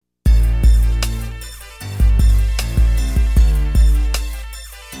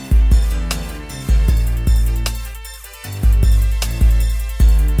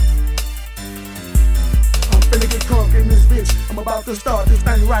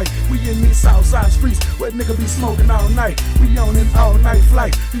ain't right. We in these Southside streets where nigga be smoking all night. We on an all-night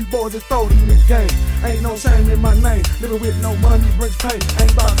flight. These boys is throwed in the game. Ain't no shame in my name. Living with no money brings pain.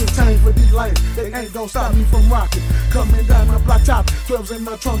 Ain't about to change for these lanes. They ain't gon' stop me from rocking. Coming down my block top, 12s in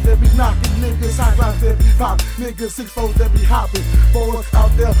my trunk that be knocking. Niggas high class that be pop. Niggas 6'4" that be hopping. Boys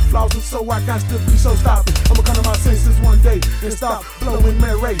out there flossing, so I got to be so stopping. I'ma come to my senses one day and stop blowing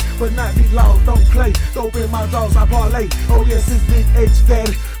Mary, but not these laws don't play. Dope in my jaws, I parlay. Oh yes, it's Big H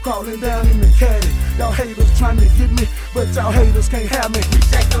Daddy, crawling down in the caddy. Y'all haters trying to get me, but y'all haters can't have me. We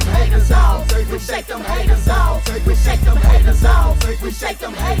shake them haters off. We shake them haters off. We shake them haters off. We shake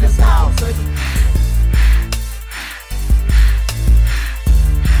them haters off.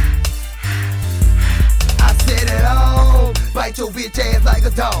 I said it all. Bite your bitch ass like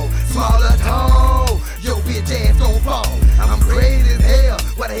a dog. Smaller tone, your bitch ass gon' fall. I'm great as hell.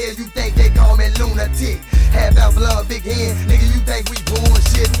 What the hell you think they call me lunatic? Half out blood, big hand, nigga. You think we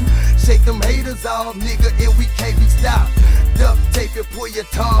bullshittin'? Shake them haters off, nigga, and we can't be stopped. Duct tape it, pull your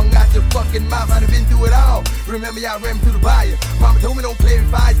tongue out your fucking mouth. I done been through it all. Remember y'all ran through the fire. Mama told me don't play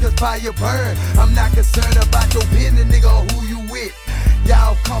with fire, cause fire burn. I'm not concerned about your business, nigga, or who you with.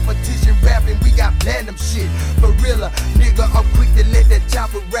 Y'all competition rapping, we got platinum shit. For real, nigga, I'm quick to let that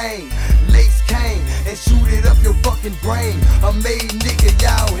chopper rain. Lace cane and shoot it up your fucking brain. A made nigga,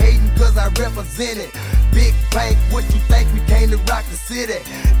 y'all hating cause I represent it. Big bank, what you think we came to rock the city?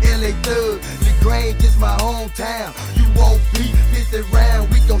 LA Thug, LaGrange is my hometown. You won't beat 50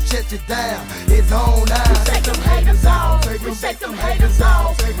 round, we gon' shut you down. It's on now. We shake them haters off. We shake them haters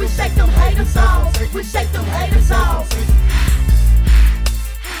off. We shake them haters off. We shake them haters off.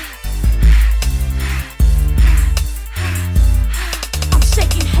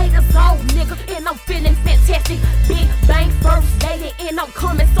 Shaking haters off, nigga, and I'm feeling fantastic. Big bang, first lady, and I'm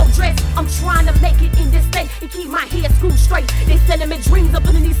coming so dressed. I'm trying to make it in this state and keep my head screwed straight. They selling me dreams up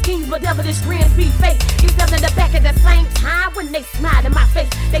in these schemes, but devil this dreams be fake. It's them in the back at the same time when they smile in my face.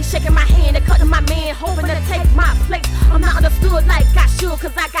 They shaking my hand and cutting my man, hoping to take my place. I'm not understood like I should,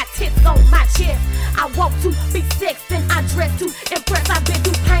 cause I got tits on my chest. I walk to be sexy and I dress to impress. I've been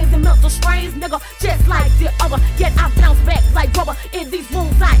through pains and mental strains, nigga, just like the other. Yet I bounce back like rubber. In these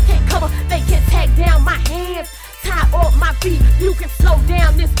wounds I can't cover. They can tag down my hands, tie up my feet. You can slow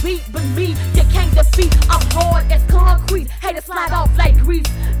down this beat, but me you can't defeat. I'm hard as concrete, haters slide off like grease.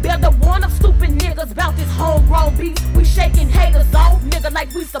 Better warn them stupid niggas about this homegrown beat. We shaking haters off, nigga,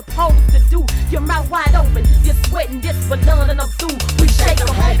 like we supposed to do. Your mouth wide open, you're sweating this balloon and I'm through. We shake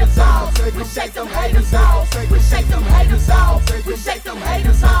them haters off. We shake them haters off. We shake them haters off. We shake them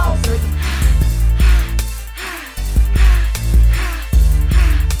haters off.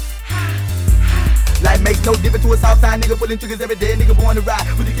 Life makes no difference to a Southside nigga pulling triggers every day. Nigga born to ride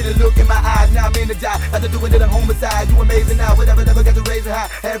with a killer look in my eyes. Now I'm in the job. Had to do it at a homicide. You amazing now. Whatever, never got to raise it high.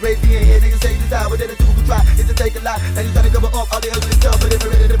 Had raised me in here. Niggas say this out. Whatever the people try is to take a lot. Now you trying to cover up all the ugly stuff. But if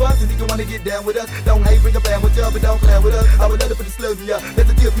you're ready to bust, and you wanna get down with us, don't hate, bring a plan with you, but don't play with us. I would love to put the slugs in ya. That's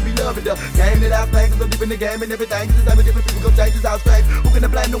the tip you be loving the game that I play. Cause I'm deep in the game and everything. Cause it's time different people go change this out straight. Who can I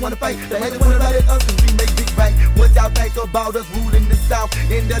blame? No one to fight. They hate the one about it. Us cause we make big bang. What y'all think about us ruling the South?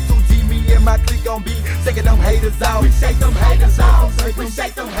 In the 2G, me and my clique on beat. Shaking them haters off. We shake them haters off. We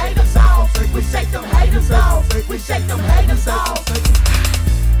shake them haters off. We shake them haters off. We shake them haters off.